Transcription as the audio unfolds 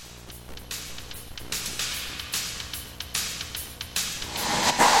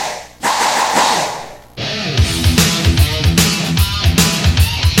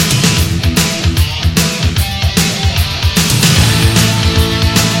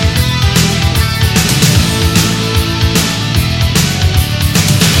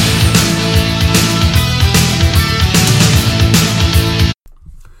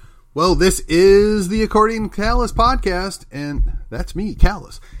Well, this is the According to Callus podcast, and that's me,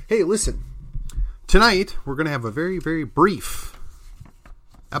 Callus. Hey, listen, tonight we're going to have a very, very brief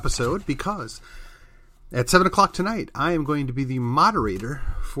episode because at 7 o'clock tonight, I am going to be the moderator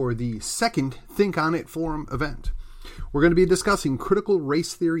for the second Think On It Forum event. We're going to be discussing critical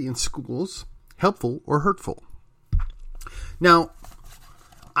race theory in schools, helpful or hurtful. Now,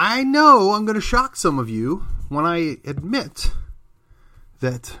 I know I'm going to shock some of you when I admit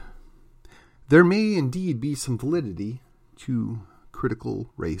that there may indeed be some validity to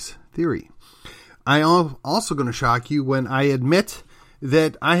critical race theory. I am also going to shock you when I admit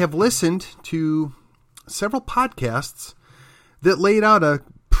that I have listened to several podcasts that laid out a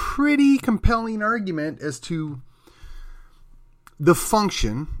pretty compelling argument as to the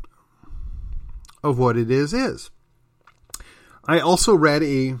function of what it is. I also read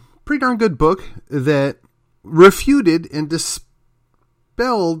a pretty darn good book that refuted and dispelled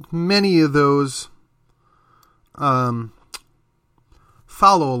many of those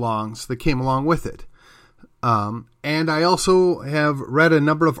follow-alongs that came along with it. And I also have read a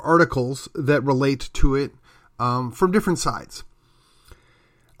number of articles that relate to it from different sides.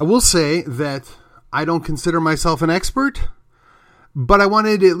 I will say that I don't consider myself an expert, but I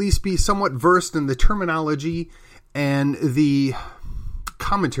wanted to at least be somewhat versed in the terminology and the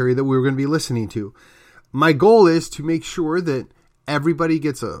commentary that we were going to be listening to. My goal is to make sure that everybody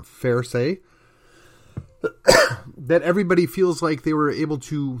gets a fair say, that everybody feels like they were able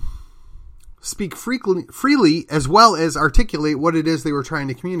to speak freely as well as articulate what it is they were trying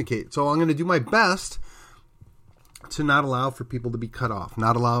to communicate. So I'm going to do my best to not allow for people to be cut off,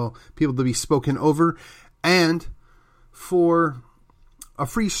 not allow people to be spoken over, and for a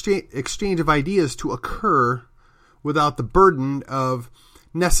free exchange of ideas to occur without the burden of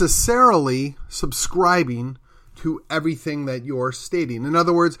necessarily subscribing to everything that you're stating. In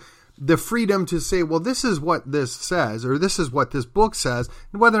other words, the freedom to say, well, this is what this says, or this is what this book says,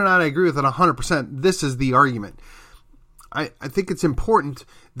 and whether or not I agree with it 100%, this is the argument. I think it's important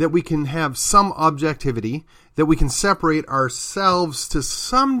that we can have some objectivity, that we can separate ourselves to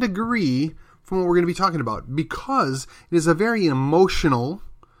some degree from what we're going to be talking about, because it is a very emotional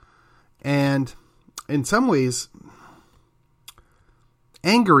and, in some ways,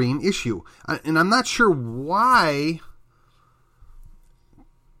 angering issue. And I'm not sure why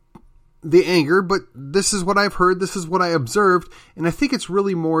the anger, but this is what I've heard, this is what I observed, and I think it's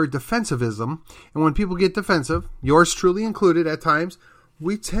really more defensivism. And when people get defensive, yours truly included at times,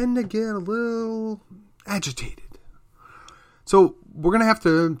 we tend to get a little agitated. So we're going to have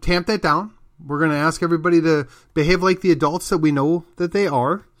to tamp that down. We're going to ask everybody to behave like the adults that we know that they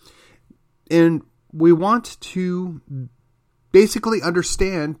are. And we want to basically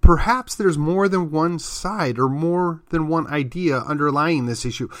understand perhaps there's more than one side or more than one idea underlying this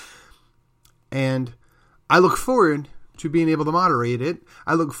issue. And I look forward to being able to moderate it.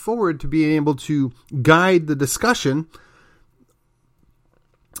 I look forward to being able to guide the discussion.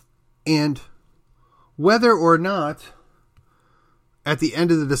 And whether or not at the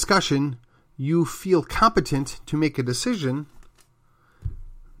end of the discussion you feel competent to make a decision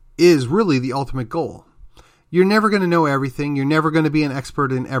is really the ultimate goal. You're never going to know everything. You're never going to be an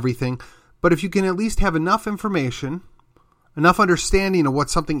expert in everything. But if you can at least have enough information, enough understanding of what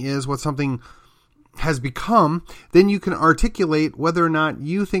something is, what something has become, then you can articulate whether or not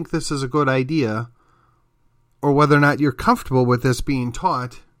you think this is a good idea or whether or not you're comfortable with this being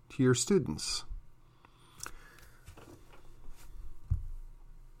taught to your students.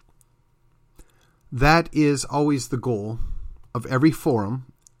 That is always the goal of every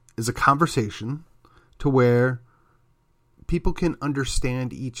forum, is a conversation to where people can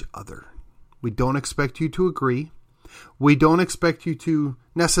understand each other. We don't expect you to agree. We don't expect you to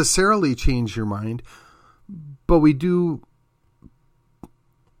necessarily change your mind, but we do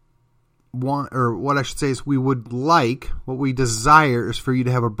want, or what I should say is we would like, what we desire is for you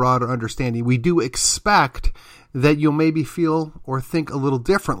to have a broader understanding. We do expect that you'll maybe feel or think a little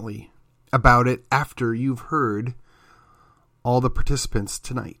differently about it after you've heard all the participants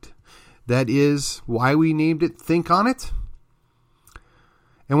tonight. That is why we named it Think On It.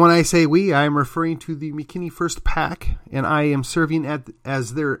 And when I say we, I am referring to the McKinney First PAC, and I am serving at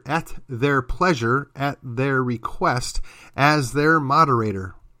their pleasure, at their request, as their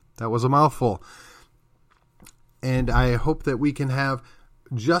moderator. That was a mouthful. And I hope that we can have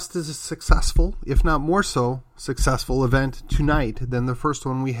just as a successful, if not more so, successful event tonight than the first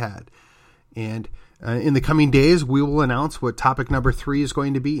one we had. And in the coming days, we will announce what topic number 3 is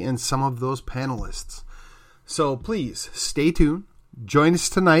going to be and some of those panelists. So please stay tuned. Join us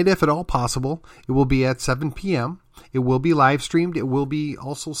tonight if at all possible. It will be at 7 p.m. It will be live streamed. It will be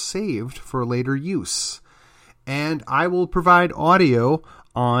also saved for later use. And I will provide audio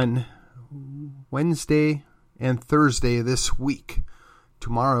on Wednesday and Thursday this week.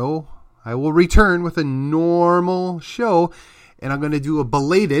 Tomorrow, I will return with a normal show, and I'm going to do a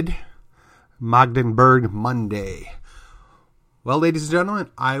belated Magdeburg Monday. Well, ladies and gentlemen,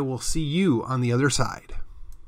 I will see you on the other side.